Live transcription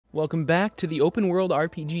Welcome back to the Open World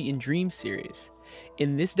RPG in Dreams series.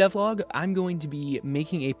 In this devlog, I'm going to be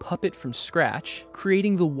making a puppet from scratch,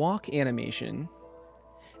 creating the walk animation,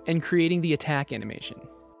 and creating the attack animation.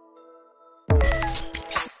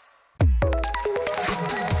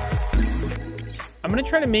 I'm gonna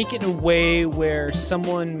try to make it in a way where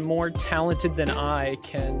someone more talented than I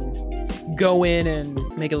can go in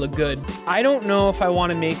and make it look good. I don't know if I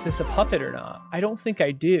want to make this a puppet or not. I don't think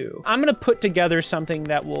I do. I'm gonna put together something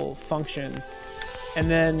that will function, and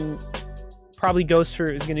then probably Ghost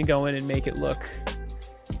is gonna go in and make it look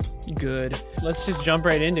good. Let's just jump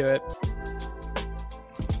right into it.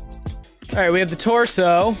 All right, we have the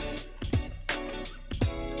torso.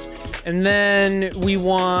 And then we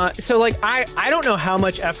want, so like, I don't know how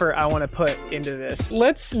much effort I want to put into this.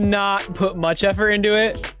 Let's not put much effort into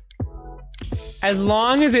it. As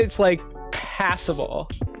long as it's like passable.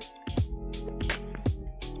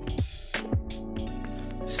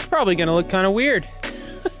 This is probably gonna look kind of weird.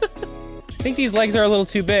 I think these legs are a little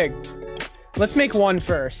too big. Let's make one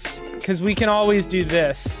first, because we can always do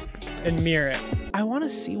this and mirror it. I want to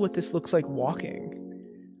see what this looks like walking.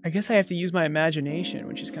 I guess I have to use my imagination,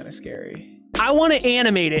 which is kind of scary. I want to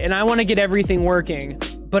animate it and I want to get everything working,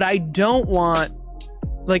 but I don't want,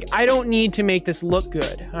 like, I don't need to make this look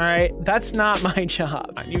good, all right? That's not my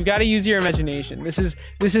job. You've got to use your imagination. This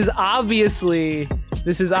is obviously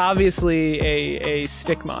a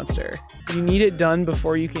stick monster. You need it done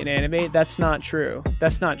before you can animate. That's not true.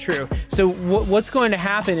 That's not true. So what's going to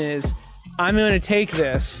happen is I'm going to take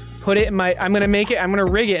this, put it in my, I'm going to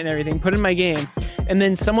rig it and everything, put it in my game. And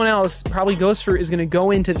then someone else, probably Ghost is going to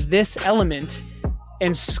go into this element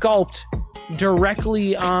and sculpt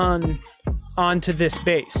directly onto this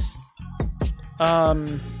base.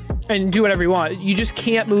 And do whatever you want. You just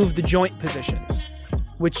can't move the joint positions,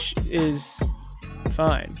 which is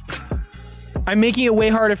fine. I'm making it way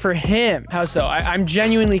harder for him. How so? I'm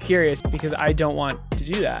genuinely curious because I don't want to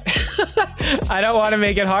do that. I don't want to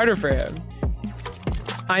make it harder for him.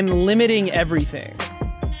 I'm limiting everything.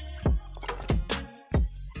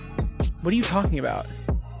 What are you talking about?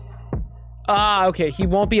 Ah, okay, he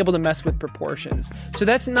won't be able to mess with proportions. So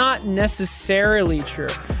that's not necessarily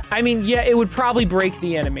true. I mean, yeah, it would probably break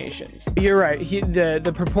the animations. You're right,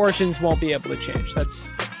 the proportions won't be able to change.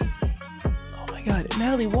 That's, oh my God,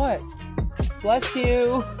 Natalie, what? Bless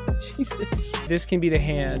you, Jesus. This can be the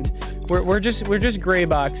hand. We're just gray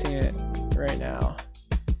boxing it right now.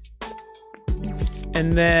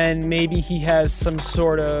 And then maybe he has some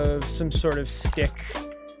sort of stick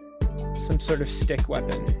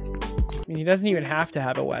weapon. I mean, he doesn't even have to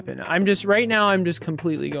have a weapon. Right now I'm just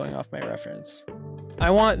completely going off my reference. I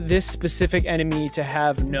want this specific enemy to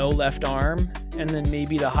have no left arm, and then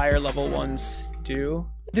maybe the higher level ones do.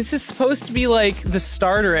 This is supposed to be like the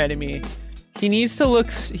starter enemy. He needs to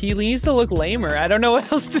look lamer. I don't know what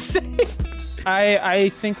else to say. I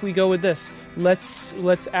think we go with this.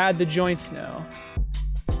 Let's add the joints now.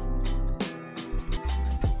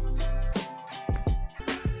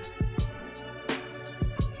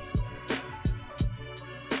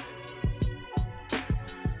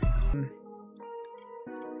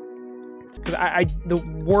 The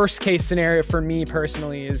worst case scenario for me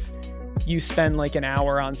personally is you spend like an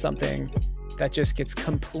hour on something that just gets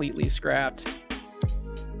completely scrapped.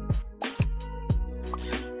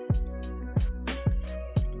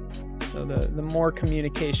 So the more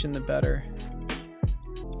communication, the better.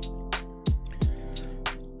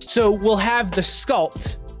 So we'll have the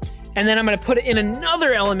sculpt, and then I'm gonna put it in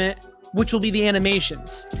another element, which will be the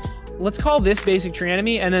animations. Let's call this basic tree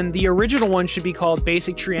enemy, and then the original one should be called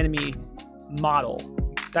basic tree enemy model.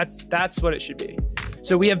 That's what it should be.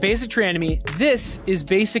 So we have basic tree enemy. This is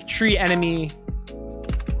basic tree enemy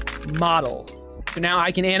model. So now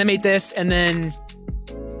I can animate this and then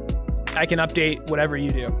I can update whatever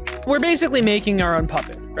you do. We're basically making our own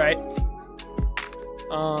puppet, right?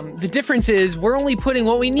 The difference is we're only putting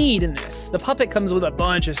what we need in this. The puppet comes with a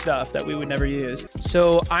bunch of stuff that we would never use.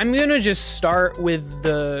 So I'm gonna just start with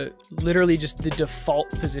literally just the default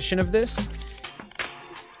position of this.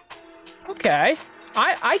 Okay,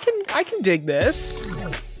 I can dig this.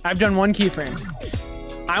 I've done one keyframe.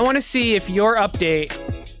 I want to see if your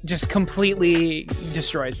update just completely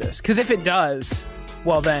destroys this. Because if it does,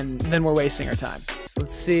 well then we're wasting our time. So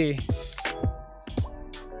let's see.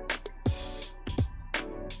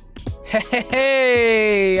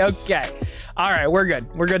 Hey, okay. All right, we're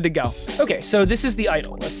good. We're good to go. Okay, so this is the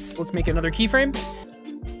idle. Let's make another keyframe.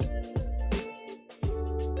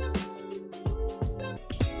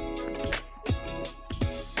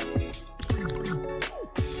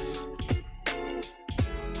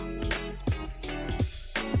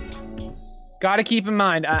 Gotta keep in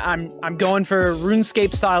mind, I'm going for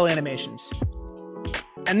RuneScape style animations.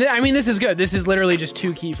 And I mean, this is good. This is literally just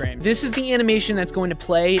 2 keyframes. This is the animation that's going to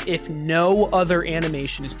play if no other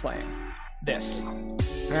animation is playing. This, all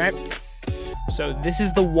right? So this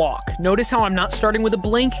is the walk. Notice how I'm not starting with a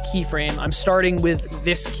blank keyframe. I'm starting with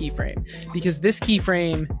this keyframe because this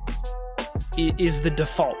keyframe is the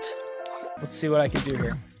default. Let's see what I can do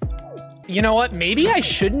here. You know what? Maybe I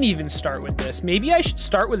shouldn't even start with this. Maybe I should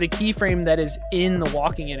start with a keyframe that is in the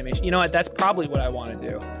walking animation. You know what? That's probably what I want to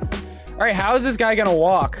do. All right, how is this guy gonna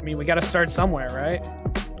walk? I mean, we gotta start somewhere, right?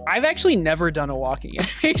 I've actually never done a walking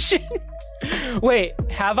animation. Wait,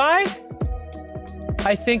 have I?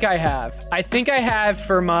 I think I have. I think I have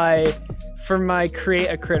for my Create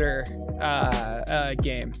a Critter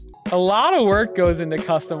game. A lot of work goes into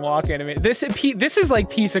custom walk animation. This is like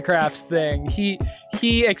Piece of Craft's thing.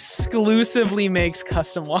 He exclusively makes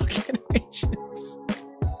custom walk animations.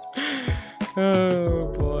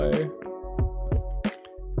 Oh boy.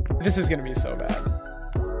 This is gonna be so bad.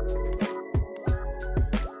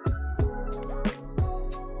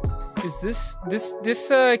 Is this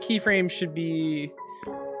keyframe should be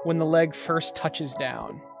when the leg first touches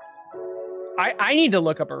down. I need to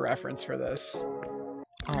look up a reference for this.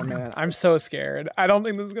 Oh man, I'm so scared. I don't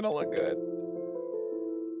think this is gonna look good.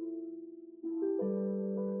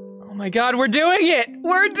 Oh my God, we're doing it!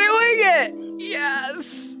 We're doing it!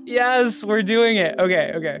 Yes! Yes, we're doing it.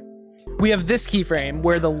 Okay, okay. We have this keyframe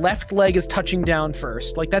where the left leg is touching down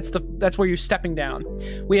first. Like that's where you're stepping down.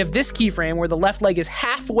 We have this keyframe where the left leg is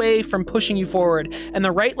halfway from pushing you forward and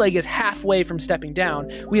the right leg is halfway from stepping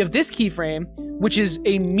down. We have this keyframe, which is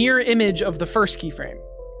a mirror image of the first keyframe,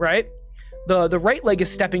 right? The right leg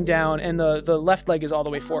is stepping down and the left leg is all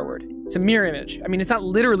the way forward. It's a mirror image. I mean, it's not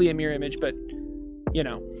literally a mirror image, but you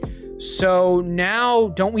know. So now,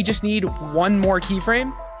 don't we just need one more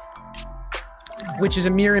keyframe? Which is a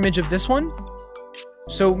mirror image of this one.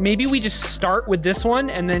 So maybe we just start with this one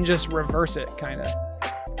and then just reverse it, kind of.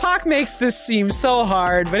 Pac makes this seem so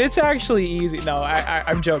hard, but it's actually easy. No,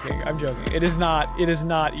 I'm joking. I'm joking. It is not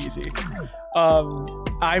easy.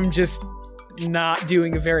 I'm just not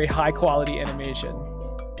doing a very high quality animation.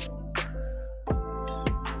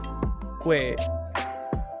 Wait.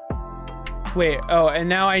 Oh, and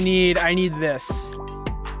now I need this.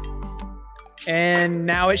 And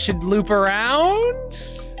now it should loop around.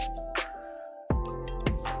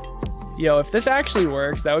 Yo, if this actually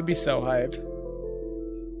works, that would be so hype.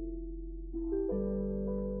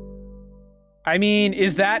 I mean,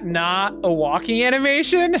 is that not a walking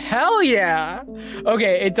animation? Hell yeah.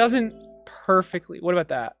 Okay, it doesn't perfectly. What about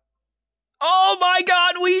that? Oh my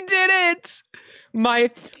God, we did it.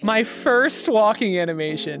 My first walking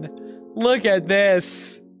animation. Look at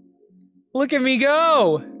this. Look at me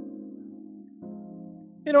go.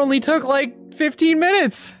 It only took like 15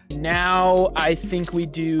 minutes. Now I think we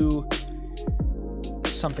do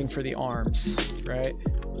something for the arms, right?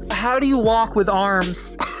 How do you walk with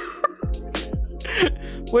arms?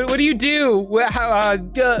 What do you do?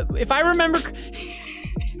 If I remember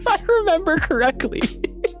correctly,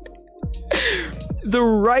 the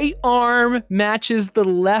right arm matches the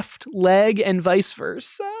left leg and vice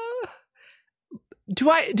versa.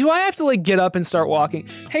 Do I have to like get up and start walking?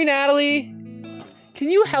 Hey Natalie, can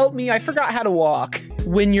you help me? I forgot how to walk.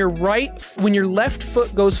 When your left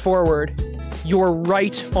foot goes forward, your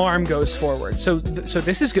right arm goes forward. So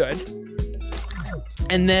this is good.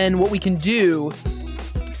 And then what we can do,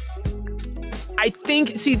 I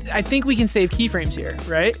think we can save keyframes here,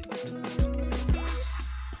 right?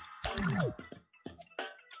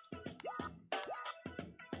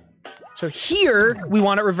 So here we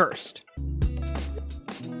want it reversed.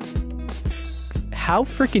 How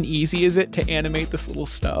freaking easy is it to animate this little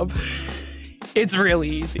stub? It's really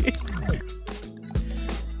easy.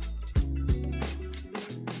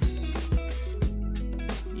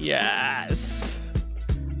 Yes.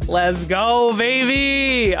 Let's go,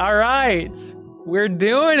 baby. All right. We're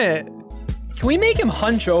doing it. Can we make him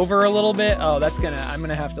hunch over a little bit? Oh, I'm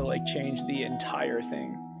gonna have to like change the entire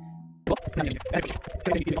thing.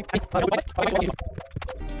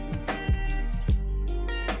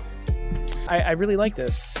 I really like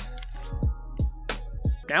this.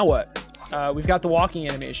 Now what? We've got the walking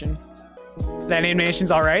animation. That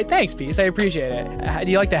animation's all right. Thanks, Peace. I appreciate it.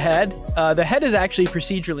 Do you like the head? The head is actually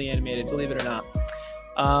procedurally animated, believe it or not.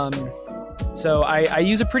 So I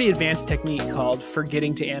use a pretty advanced technique called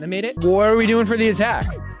forgetting to animate it. What are we doing for the attack?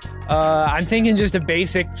 I'm thinking just a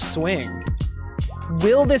basic swing.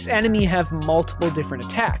 Will this enemy have multiple different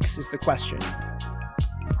attacks is the question.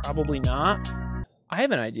 Probably not. I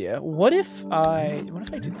have an idea. What if I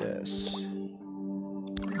did this?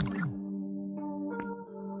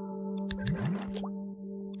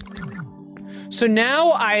 So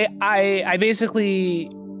now I basically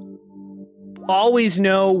always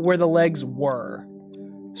know where the legs were.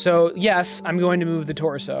 So yes, I'm going to move the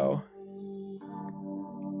torso.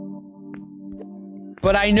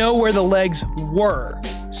 But I know where the legs were,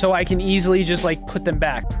 so I can easily just like put them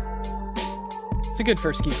back. It's a good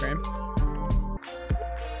first keyframe.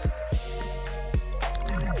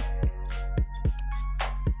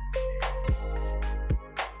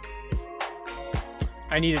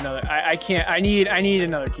 I need another. I can't. I need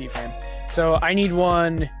another keyframe. So I need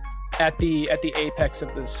one at the apex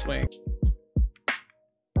of the swing.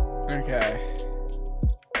 Okay.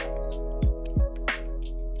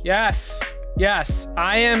 Yes. Yes.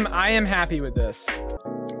 I am happy with this.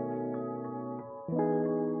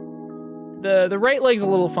 The right leg's a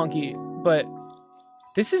little funky, but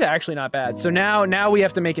this is actually not bad. So now we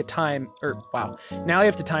have to make it time, or wow. Now we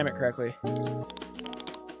have to time it correctly.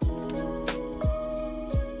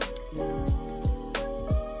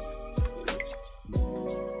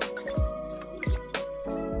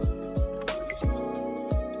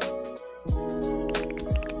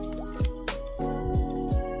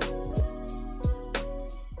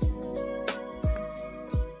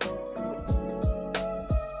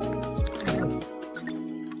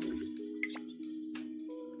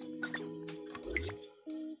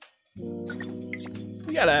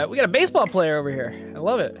 We got a baseball player over here. I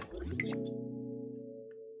love it.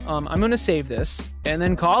 I'm gonna save this and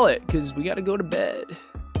then call it because we gotta go to bed.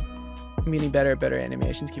 I'm getting better at better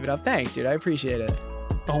animations. Keep it up. Thanks, dude. I appreciate it.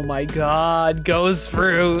 Oh my god, ghost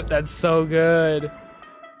fruit. That's so good.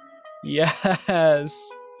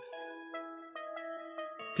 Yes.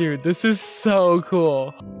 Dude, this is so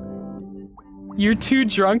cool. You're too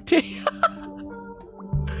drunk to...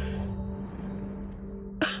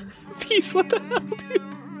 Peace, what the hell, dude?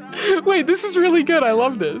 Wait, this is really good. I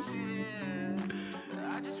love this.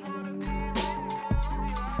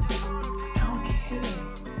 No kidding.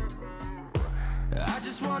 I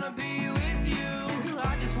just wanna be